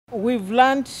We've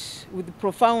learned with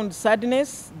profound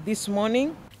sadness this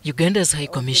morning. Uganda's High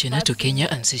Commissioner to Kenya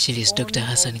and Seychelles Dr.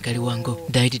 Hassan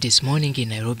Galiwango died this morning in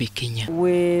Nairobi, Kenya.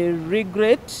 We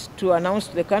regret to announce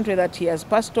to the country that he has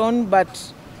passed on,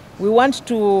 but we want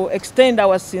to extend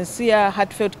our sincere,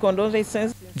 heartfelt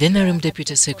condolences. The NRM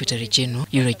Deputy Secretary General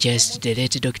eulogized the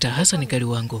late Dr. Hassan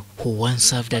Galiwango, who once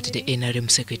served at the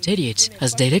NRM Secretariat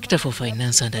as Director for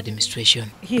Finance and Administration.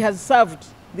 He has served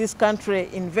this country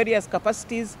in various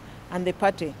capacities and the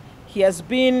party. He has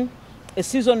been a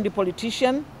seasoned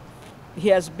politician. He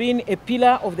has been a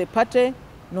pillar of the party,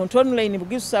 not only in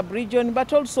Bugisu sub-region,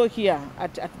 but also here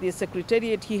at the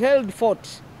Secretariat. He held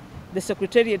fort the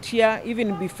Secretariat here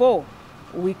even before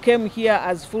we came here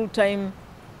as full-time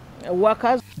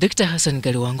workers. Dr. Hassan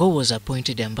Galiwango was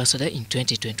appointed ambassador in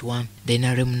 2021. The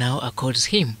NRM now accords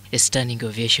him a standing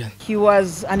ovation. He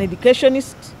was an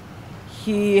educationist.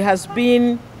 He has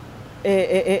been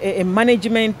a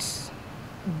management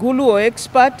guru or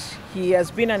expert. He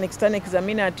has been an external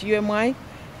examiner at UMI.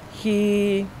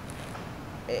 He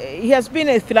has been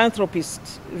a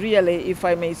philanthropist, really, if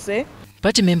I may say.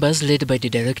 Party members led by the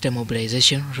Director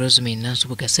Mobilization, Rosemary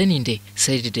Nansubugaseninde,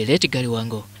 said the late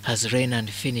Galiwango has ran and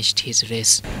finished his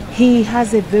race. He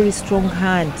has a very strong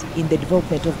hand in the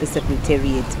development of the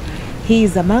Secretariat. He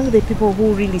is among the people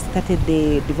who really started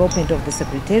the development of the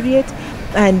Secretariat,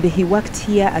 and he worked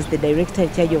here as the Director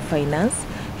in charge of Finance.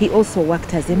 He also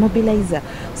worked as a mobilizer.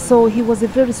 So he was a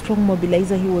very strong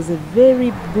mobilizer. He was a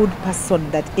very good person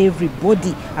that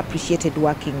everybody appreciated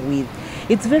working with.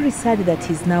 It's very sad that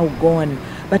he's now gone,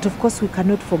 but of course we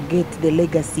cannot forget the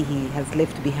legacy he has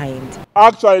left behind.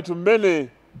 Actually, to many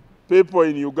people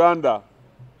in Uganda,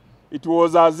 it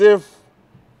was as if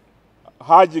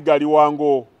Haji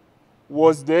Galiwango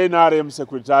was the NRM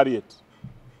Secretariat,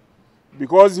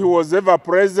 because he was ever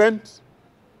present.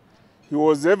 He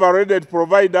was ever ready to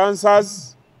provide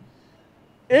answers.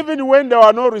 Even when there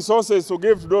were no resources to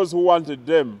give to those who wanted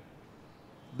them,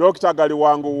 Dr.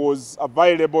 Galiwango was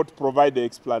available to provide the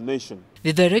explanation.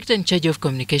 The Director in charge of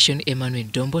communication, Emmanuel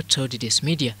Dombo, told this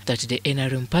media that the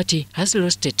NRM party has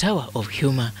lost a tower of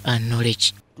humor and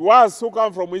knowledge. To us who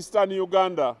come from Eastern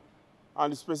Uganda,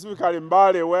 and specifically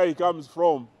Mbale, where he comes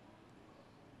from,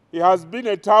 he has been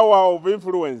a tower of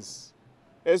influence,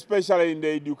 especially in the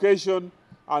education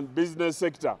and business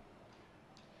sector.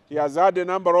 He has had a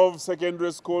number of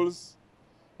secondary schools,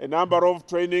 a number of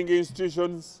training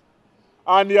institutions,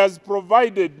 and he has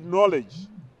provided knowledge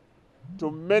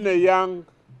to many young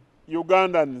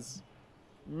Ugandans,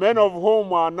 many of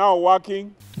whom are now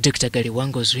working. Dr.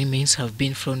 Galiwango's remains have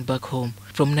been flown back home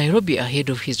from Nairobi ahead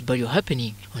of his burial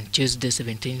happening on Tuesday,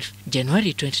 17th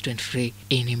January 2023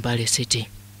 in Mbale City.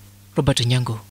 Robert Nyango.